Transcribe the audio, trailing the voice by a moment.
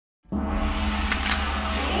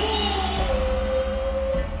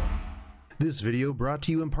This video brought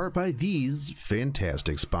to you in part by these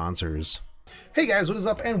fantastic sponsors. Hey guys, what is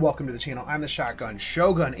up and welcome to the channel. I'm the Shotgun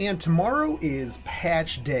Shogun and tomorrow is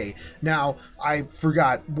patch day. Now, I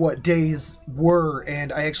forgot what days were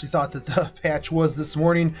and I actually thought that the patch was this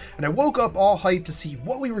morning and I woke up all hyped to see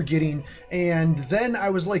what we were getting and then I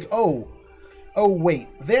was like, oh wait,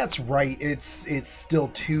 that's right, it's still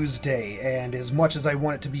Tuesday, and as much as I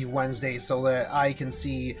want it to be Wednesday so that I can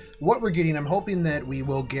see what we're getting, I'm hoping that we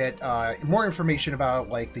will get more information about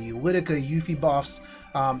like the Litica Yuffie buffs,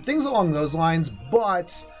 things along those lines.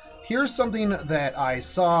 But here's something that I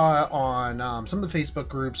saw on some of the Facebook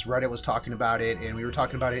groups. Reddit was talking about it, and we were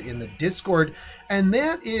talking about it in the Discord, and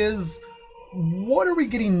that is, what are we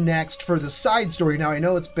getting next for the side story? Now, I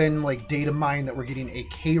know it's been like data mined that we're getting a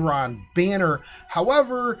Kayron banner.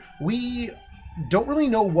 However, we don't really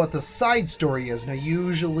know what the side story is. Now,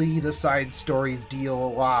 usually the side stories deal a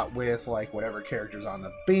lot with like whatever characters on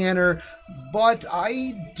the banner, but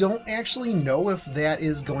I don't actually know if that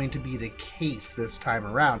is going to be the case this time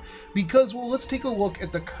around because, well, let's take a look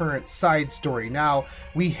at the current side story. Now,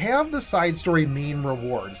 we have the side story main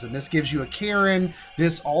rewards, and this gives you a Karen.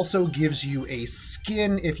 This also gives you a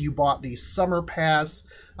skin if you bought the summer pass,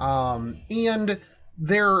 and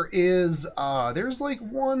there's like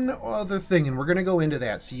one other thing, and we're gonna go into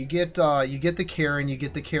that. So you get the Karen, you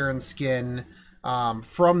get the Karen skin.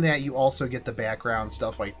 From that, you also get the background,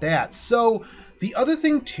 stuff like that. So the other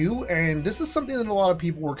thing too, and this is something that a lot of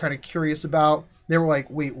people were kind of curious about. They were like,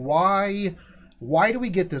 wait, why do we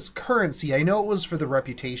get this currency? I know it was for the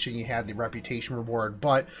reputation, you had the reputation reward,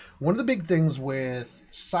 but one of the big things with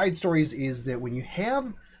side stories is that when you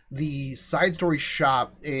have the side story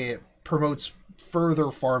shop, it promotes further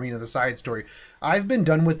farming of the side story. I've been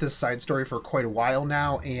done with this side story for quite a while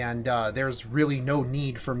now, and there's really no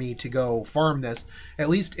need for me to go farm this, at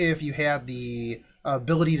least if you had the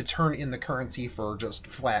ability to turn in the currency for just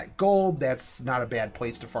flat gold. That's not a bad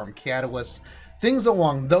place to farm catalysts, things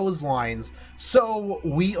along those lines. So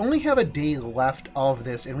we only have a day left of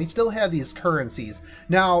this and we still have these currencies.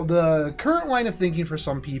 Now, the current line of thinking for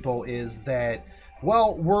some people is that,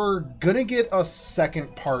 well, we're gonna get a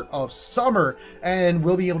second part of summer and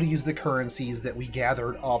we'll be able to use the currencies that we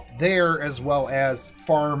gathered up there as well as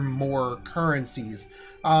farm more currencies.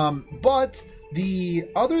 But the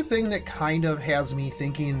other thing that kind of has me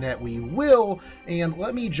thinking that we will, and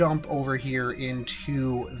let me jump over here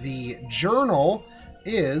into the journal,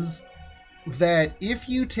 is that if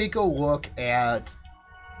you take a look at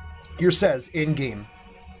your Sez in-game,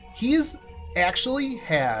 he's actually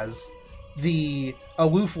has the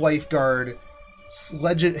Aloof Lifeguard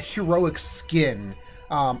Legend Heroic skin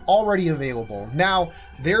already available. Now,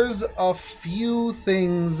 there's a few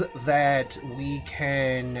things that we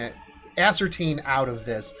can ascertain out of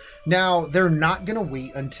this. Now, they're not going to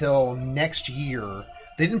wait until next year.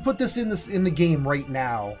 They didn't put this in the game right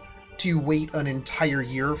now to wait an entire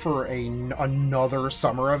year for another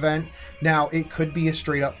summer event. Now, it could be a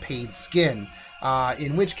straight up paid skin,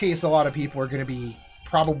 in which case a lot of people are going to be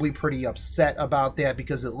probably pretty upset about that,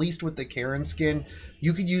 because at least with the Karen skin,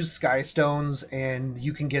 you could use Sky Stones and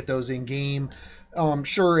you can get those in game.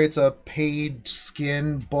 Sure, it's a paid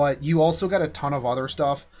skin, but you also got a ton of other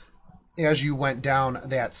stuff as you went down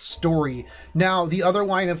that story. Now, the other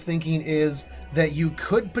line of thinking is that you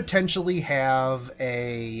could potentially have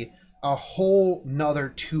a whole nother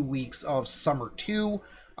 2 weeks of Summer 2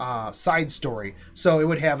 side story. So it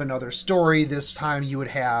would have another story. This time you would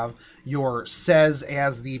have your Sez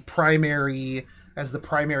as the primary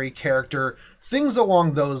character, things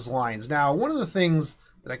along those lines. Now, one of the things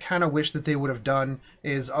that I kind of wish that they would have done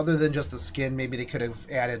is, other than just the skin, maybe they could have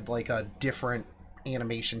added like a different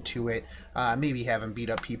animation to it, maybe have him beat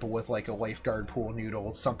up people with like a lifeguard pool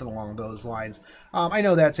noodle, something along those lines. I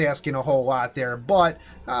know that's asking a whole lot there, but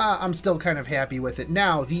I'm still kind of happy with it.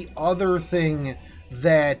 Now, the other thing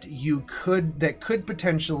that could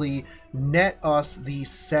potentially net us the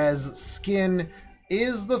Sez skin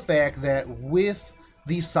is the fact that with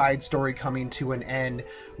the side story coming to an end,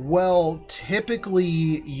 well, typically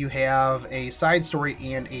you have a side story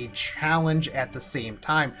and a challenge at the same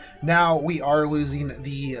time. Now, we are losing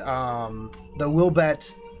the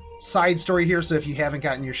Wilbet side story here, so if you haven't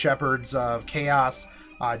gotten your Shepherds of Chaos,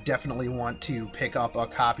 definitely want to pick up a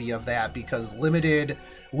copy of that, because limited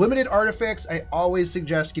artifacts, I always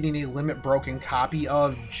suggest getting a limit broken copy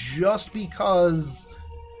of, just because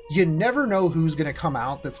you never know who's going to come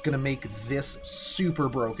out that's going to make this super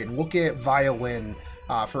broken. Look at Violin,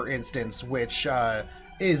 for instance, which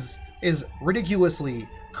is ridiculously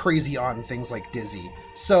crazy on things like Dizzy.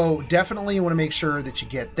 So definitely you want to make sure that you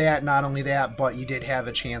get that. Not only that, but you did have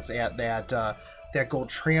a chance at that gold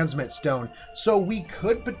transmit stone. So we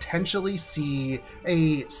could potentially see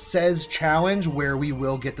a Sez challenge where we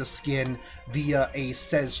will get the skin via a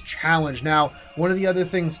Sez challenge. Now, one of the other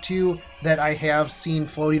things too that I have seen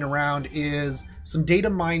floating around is some data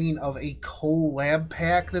mining of a collab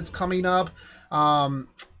pack that's coming up.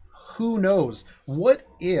 Who knows? What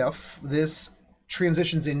if this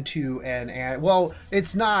transitions into well,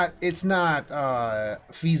 it's not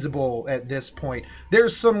feasible at this point.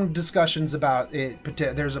 There's some discussions about it.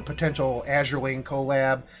 There's a potential Azure Lane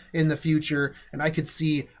collab in the future, and I could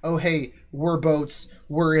see, oh hey, we're boats,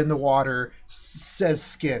 we're in the water, Sez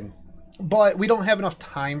skin. But we don't have enough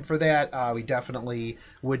time for that. We definitely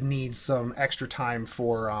would need some extra time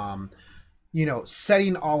for you know,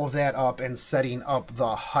 setting all of that up and setting up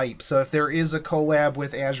the hype. So if there is a collab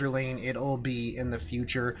with Azure Lane, it'll be in the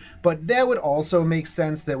future. But that would also make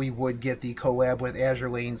sense that we would get the collab with Azure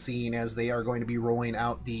Lane, seeing as they are going to be rolling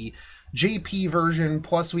out the JP version.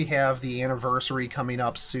 Plus we have the anniversary coming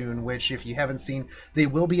up soon, which if you haven't seen, they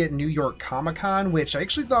will be at New York Comic-Con, which I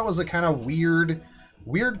actually thought was a kind of weird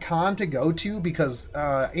con to go to, because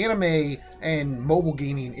anime and mobile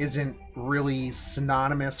gaming isn't really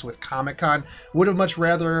synonymous with Comic-Con. Would have much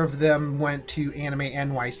rather of them went to Anime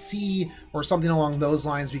NYC or something along those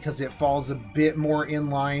lines, because it falls a bit more in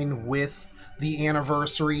line with the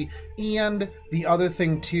anniversary. And the other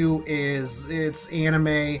thing too is it's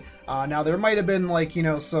anime. Now there might have been, like, you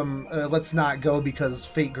know, some let's not go because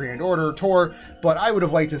Fate Grand Order tour, but I would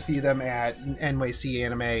have liked to see them at NYC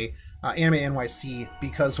Anime NYC,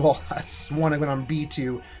 because, well, that's one I'm on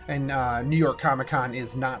B2, and New York Comic-Con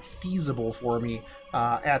is not feasible for me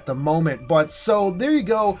at the moment. But so there you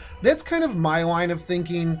go. That's kind of my line of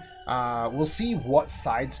thinking. We'll see what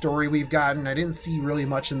side story we've gotten. I didn't see really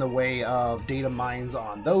much in the way of data mines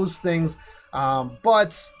on those things,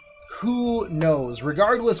 but who knows?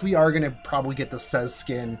 Regardless, we are going to probably get the Sez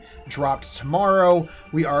skin dropped tomorrow.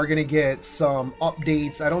 We are going to get some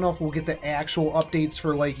updates. I don't know if we'll get the actual updates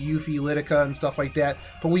for like Yuffie, Litica, and stuff like that,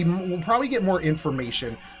 but we'll probably get more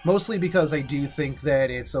information, mostly because I do think that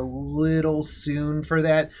it's a little soon for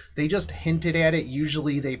that. They just hinted at it.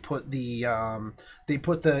 Usually they put the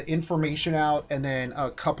information out, and then a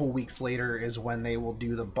couple weeks later is when they will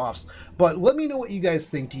do the buffs. But let me know what you guys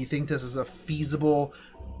think. Do you think this is a feasible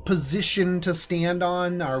position to stand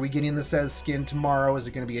on? Are we getting the Sez skin tomorrow? Is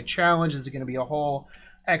it going to be a challenge? Is it going to be a whole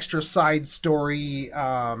extra side story?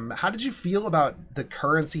 How did you feel about the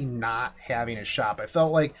currency not having a shop? I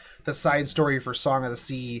felt like the side story for Song of the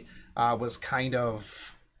Sea was kind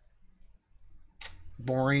of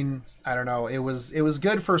boring. I don't know. It was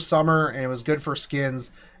good for summer, and it was good for skins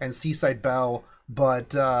and Seaside Belle,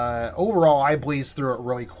 but overall I blazed through it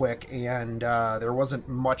really quick, and there wasn't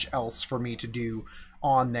much else for me to do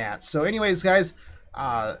on that. So anyways, guys,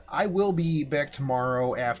 I will be back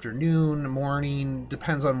tomorrow afternoon, morning,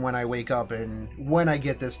 depends on when I wake up and when I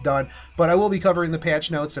get this done, but I will be covering the patch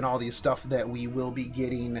notes and all the stuff that we will be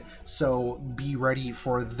getting, so be ready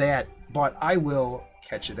for that. But I will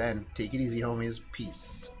catch you then. Take it easy, homies.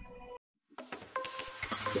 Peace.